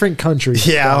hope different countries.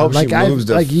 Yeah, I hope she moves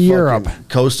to Europe,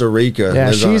 Costa Rica.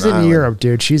 Yeah, she's in Europe,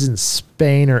 dude. She's in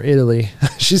Spain or Italy.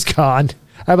 She's gone.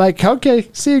 I'm like, okay,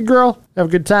 see you, girl. Have a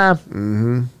good time.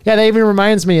 Mm-hmm. Yeah, that even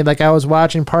reminds me, like I was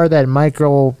watching part of that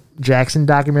Michael Jackson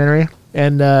documentary,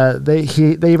 and they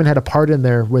even had a part in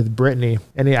there with Britney,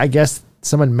 and I guess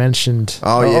someone mentioned,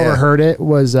 overheard it,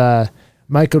 was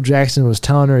Michael Jackson was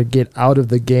telling her to get out of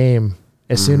the game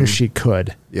as soon as she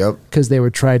could. Yep. Because they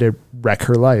would try to wreck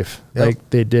her life like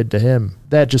they did to him.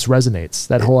 That just resonates,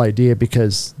 that whole idea,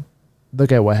 because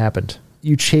look at what happened.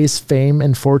 You chase fame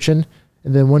and fortune,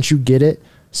 and then once you get it,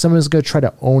 someone's going to try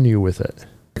to own you with it.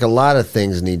 Like, a lot of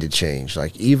things need to change.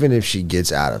 Like, even if she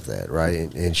gets out of that,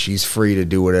 right, and she's free to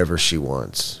do whatever she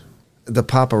wants, the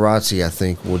paparazzi, I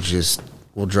think,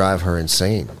 will drive her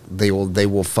insane. They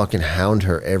will fucking hound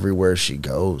her everywhere she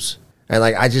goes. And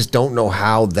like, I just don't know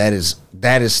how that is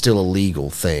still a legal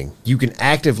thing. You can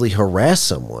actively harass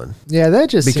someone. Yeah, that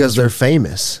just because they're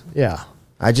famous. Yeah.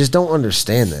 I just don't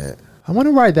understand that. I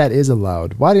wonder why that is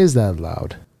allowed. Why is that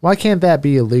allowed? Why can't that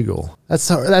be illegal?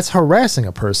 That's harassing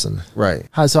a person. Right.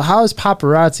 So how is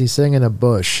paparazzi sitting in a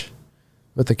bush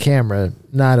with a camera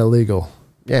not illegal?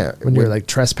 Yeah. When you're like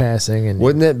trespassing and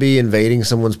wouldn't that be invading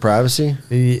someone's privacy?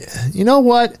 You know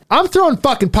what? I'm throwing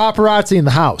fucking paparazzi in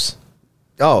the house.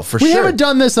 Oh, for we sure. We haven't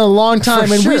done this in a long time,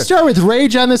 For and sure. we start with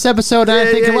rage on this episode. And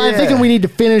I'm thinking we need to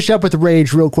finish up with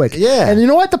rage real quick. Yeah. And you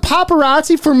know what? The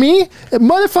paparazzi for me,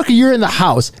 motherfucker, you're in the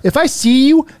house. If I see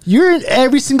you, you're in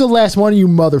every single last one of you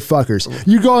motherfuckers.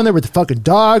 You go in there with the fucking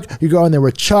dog. You go in there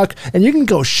with Chuck, and you can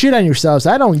go shit on yourselves.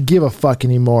 I don't give a fuck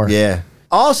anymore. Yeah.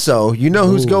 Also, you know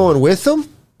who's going with them?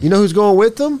 You know who's going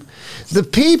with them? The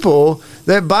people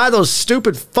that buy those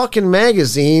stupid fucking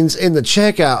magazines in the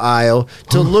checkout aisle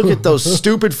to look at those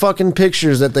stupid fucking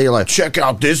pictures that they like, check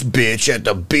out this bitch at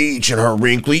the beach and her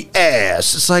wrinkly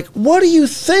ass. It's like, what do you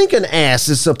think an ass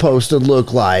is supposed to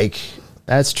look like?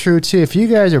 That's true, too. If you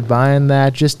guys are buying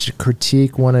that just to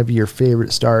critique one of your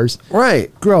favorite stars,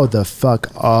 right, grow the fuck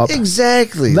up.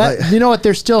 Exactly. You know what?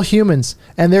 They're still humans,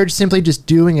 and they're simply just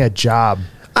doing a job.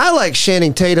 I like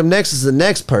Channing Tatum next as the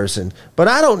next person, but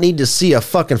I don't need to see a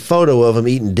fucking photo of him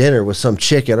eating dinner with some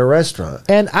chick at a restaurant.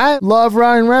 And I love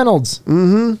Ryan Reynolds.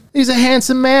 Mm-hmm. He's a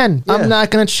handsome man. Yeah. I'm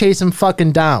not going to chase him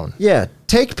fucking down. Yeah.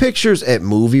 Take pictures at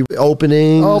movie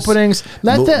openings.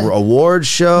 Award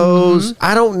shows. Mm-hmm.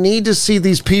 I don't need to see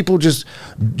these people just,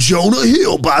 Jonah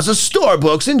Hill buys a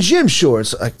Starbucks in gym shorts.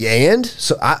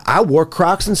 So I wore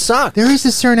Crocs and socks. There is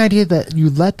a certain idea that you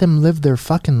let them live their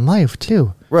fucking life,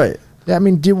 too. Right. I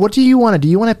mean, what do you want to do?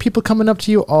 You want to have people coming up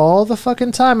to you all the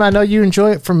fucking time? I know you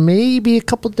enjoy it for maybe a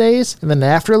couple days, and then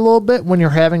after a little bit, when you're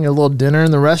having a little dinner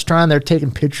in the restaurant, they're taking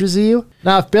pictures of you.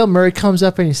 Now, if Bill Murray comes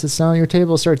up and he sits down at your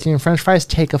table, starts eating French fries,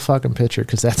 take a fucking picture,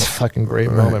 because that's a fucking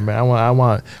great moment, man. I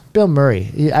want Bill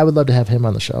Murray. I would love to have him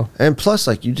on the show. And plus,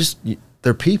 like,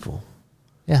 they're people.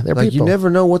 Yeah, they're like, people. You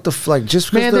never know what the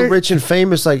just because they're rich and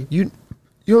famous, like you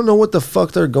don't know what the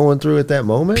fuck they're going through at that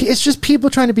moment. It's just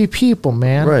people trying to be people,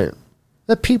 man. Right.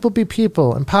 Let people be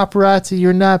people. And paparazzi,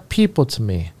 you're not people to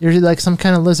me. You're like some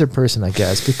kind of lizard person, I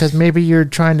guess, because maybe you're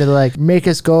trying to like make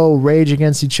us go rage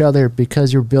against each other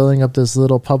because you're building up this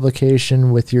little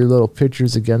publication with your little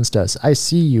pictures against us. I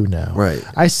see you now. Right.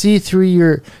 I see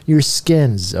through your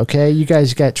skins, okay? You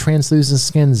guys got translucent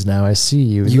skins now. I see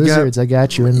you. Lizards, I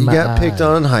got you in my You got picked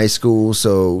on in high school,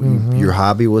 so your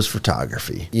hobby was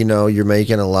photography. You know, you're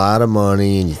making a lot of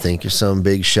money and you think you're some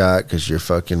big shot because you're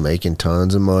fucking making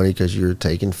tons of money because you're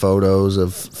taking photos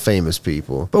of famous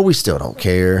people, but we still don't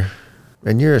care.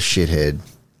 And you're a shithead,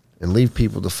 and leave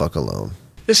people the fuck alone.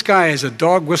 This guy is a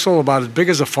dog whistle about as big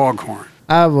as a foghorn.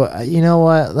 You know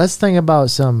what? Let's think about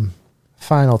some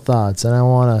final thoughts, and I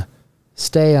want to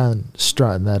stay on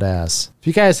strutting that ass. If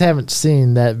you guys haven't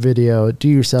seen that video, do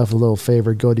yourself a little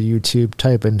favor. Go to YouTube,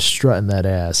 type in strutting that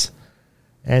ass.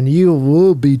 And you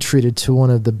will be treated to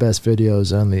one of the best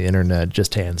videos on the internet,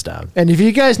 just hands down. And if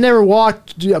you guys never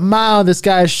walked a mile in this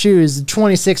guy's shoes,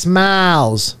 26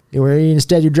 miles, where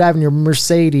instead you're driving your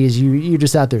Mercedes, you're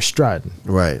just out there strutting.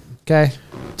 Right. Okay?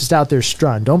 Just out there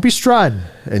strutting. Don't be strutting.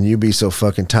 And you be so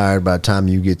fucking tired by the time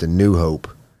you get to New Hope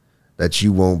that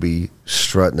you won't be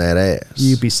strutting that ass.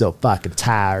 You be so fucking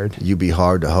tired. You be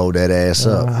hard to hold that ass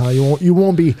up. You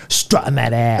won't be strutting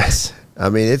that ass. I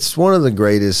mean, it's one of the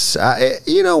greatest.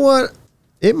 You know what?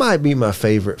 It might be my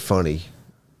favorite funny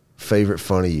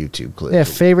YouTube clip. Yeah,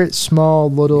 favorite small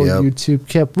little YouTube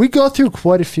clip. We go through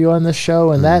quite a few on this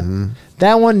show, and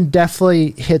that one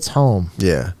definitely hits home.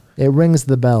 Yeah. It rings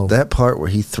the bell. That part where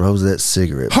he throws that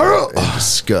cigarette in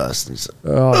disgust. He's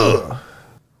like,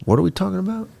 what are we talking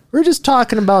about? We're just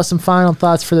talking about some final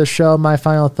thoughts for the show. My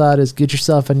final thought is get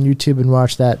yourself on YouTube and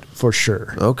watch that for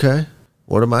sure. Okay.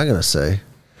 What am I going to say?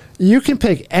 You can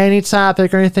pick any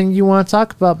topic or anything you want to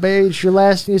talk about, babe. It's the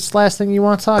last thing you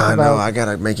want to talk about. I know. I got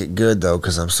to make it good, though,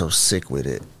 because I'm so sick with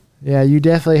it. Yeah, you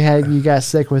definitely got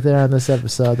sick with it on this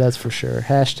episode. That's for sure.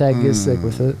 Hashtag get sick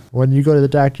with it. When you go to the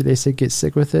doctor, they say get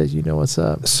sick with it. You know what's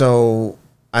up. So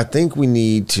I think we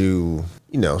need to,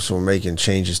 so we're making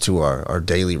changes to our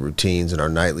daily routines and our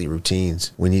nightly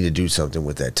routines. We need to do something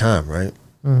with that time, right?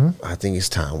 Mm-hmm. I think it's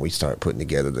time we start putting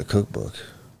together the cookbook.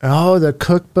 Oh, the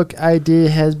cookbook idea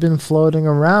has been floating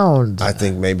around. I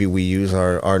think maybe we use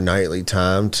our nightly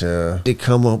time to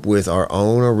come up with our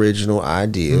own original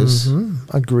ideas.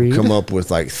 Mm-hmm. Agreed. Come up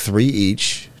with like 3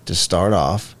 each to start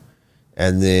off,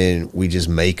 and then we just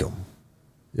make them.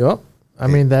 Yep. I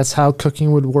mean, that's how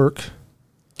cooking would work.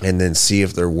 And then see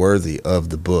if they're worthy of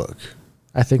the book.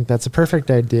 I think that's a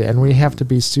perfect idea, and we have to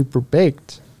be super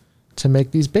baked to make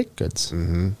these baked goods.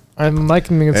 Mm-hmm. I'm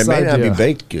liking this It may idea. not be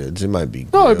baked goods. It might be.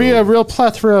 No, it'd be a grilled. real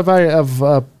plethora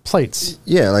of plates.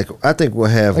 Yeah, like I think we'll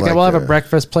have. Like, Like we'll have a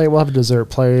breakfast plate, we'll have a dessert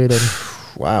plate, and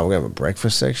Wow, we have a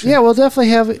breakfast section. yeah, we'll definitely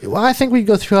have. Well, I think we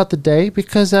go throughout the day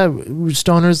because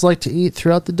stoners like to eat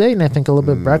throughout the day, and I think a little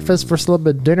bit of breakfast versus a little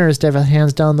bit of dinner is definitely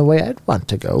hands down the way I'd want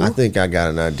to go. I think I got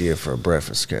an idea for a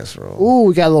breakfast casserole. Ooh,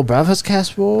 we got a little breakfast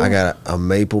casserole. I got a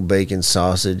maple bacon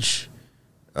sausage,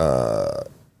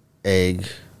 egg,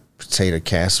 potato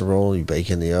casserole. You bake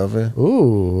in the oven,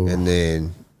 Ooh. and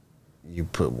then you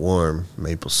put warm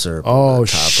maple syrup. Oh on the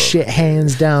top shit! Of it.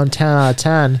 Hands down, 10 out of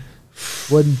 10.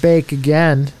 Wouldn't bake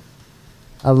again.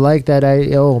 I like that.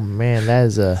 Oh man,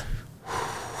 that's a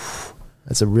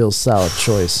real solid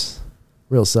choice.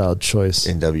 Real solid choice.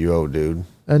 NWO, dude.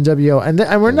 NWO, and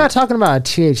we're not talking about a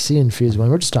THC infused one.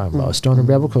 We're just talking about a Stoner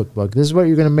Babble cookbook. This is what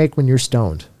you're gonna make when you're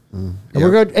stoned. And we're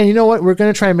good. And you know what? We're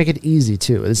gonna try and make it easy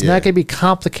too. It's not gonna be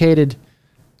complicated.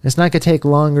 It's not gonna take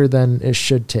longer than it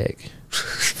should take.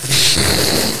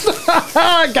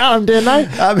 I got him, didn't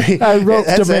I? I mean, I roped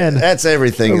him in. That's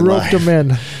everything I in roped life. him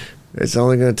in. It's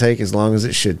only going to take as long as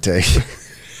it should take.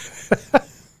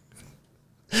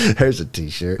 There's a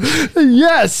T-shirt.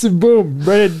 Yes, boom,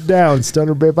 write it down.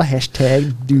 Stoner Babble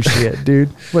hashtag do shit, dude.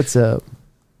 What's up?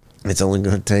 It's only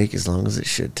going to take as long as it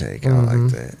should take. I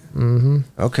like that. Mm-hmm.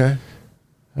 Okay.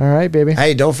 All right, baby.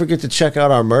 Hey, don't forget to check out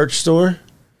our merch store,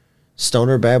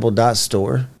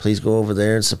 stonerbabble.store. Please go over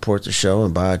there and support the show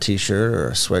and buy a T-shirt or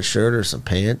a sweatshirt or some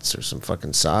pants or some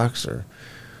fucking socks or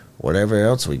whatever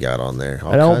else we got on there.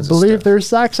 All I don't kinds of believe stuff. there's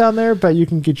socks on there, but you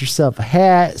can get yourself a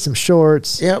hat, some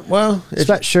shorts, Yeah, well,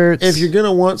 sweatshirts. If you're going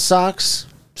to want socks,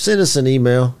 send us an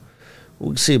email.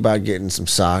 We'll see about getting some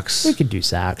socks. we could do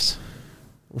socks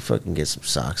We'll fucking get some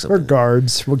socks up or in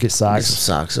guards. We'll get Get some socks.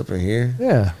 socks up in here.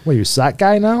 Yeah. What are you, a sock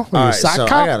guy now? What are All you, a right, sock so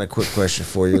cop? I got a quick question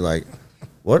for you. Like,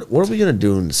 what are we gonna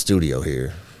do in the studio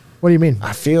here? What do you mean?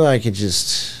 I feel like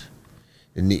it's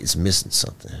missing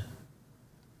something.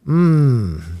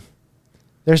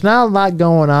 There's not a lot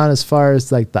going on as far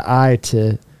as like the eye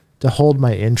to hold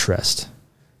my interest.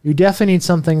 You definitely need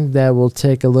something that will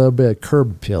take a little bit of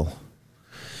curb appeal.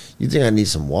 You think I need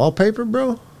some wallpaper,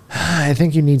 bro? I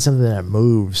think you need something that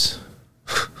moves.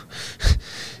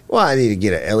 Well, I need to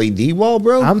get an LED wall,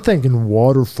 bro. I'm thinking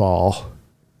waterfall.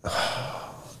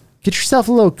 Get yourself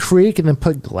a little creek and then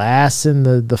put glass in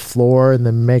the floor and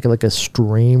then make it like a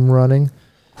stream running.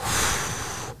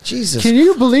 Jesus. Can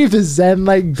you believe the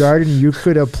Zen-like garden you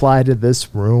could apply to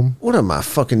this room? What am I,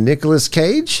 fucking Nicolas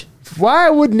Cage? Why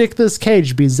would Nicolas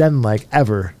Cage be Zen-like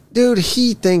ever? Dude,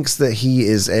 he thinks that he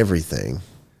is everything.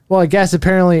 Well, I guess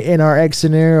apparently in our egg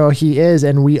scenario he is,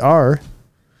 and we are.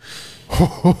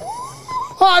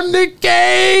 I'm Nick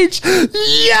Cage!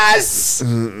 Yes!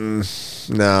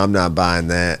 No, I'm not buying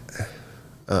that.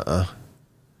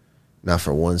 Not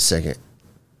for 1 second.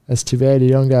 That's too bad you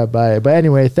don't got to buy it. But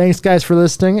anyway, thanks guys for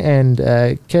listening, and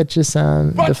catch us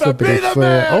on But the to Flippity be the Flip.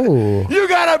 man, Oh, you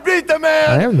gotta beat the man.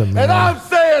 I am the man. And I'm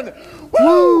saying,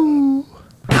 woo!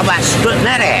 How about strutting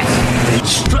that ass?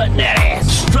 Strutting that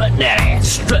ass. Strutting that ass.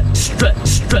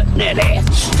 Strutting that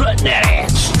ass. Strutting that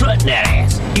ass. Strutting that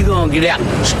ass. You gonna get out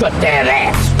and strut that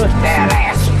ass. Strut that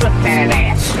ass. Strut that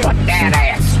ass. Strut that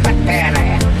ass. Strut that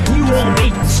ass. You won't be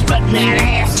strutting that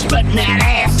ass. Strutting that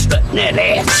ass. Strutting that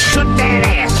ass. Strut that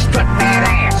ass. Strut that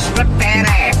ass. Strut that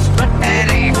ass. Strut that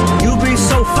ass. You'll be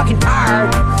so fucking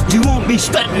tired. You won't be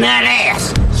strutting that ass.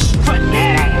 Strutting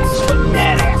that ass. Strutting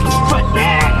that ass. Strutting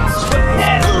that ass.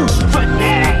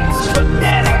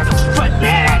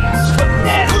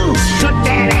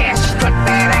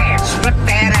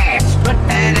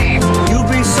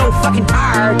 Fucking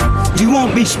tired, you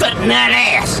won't be strutting that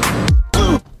ass.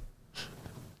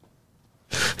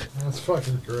 that's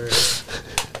fucking great.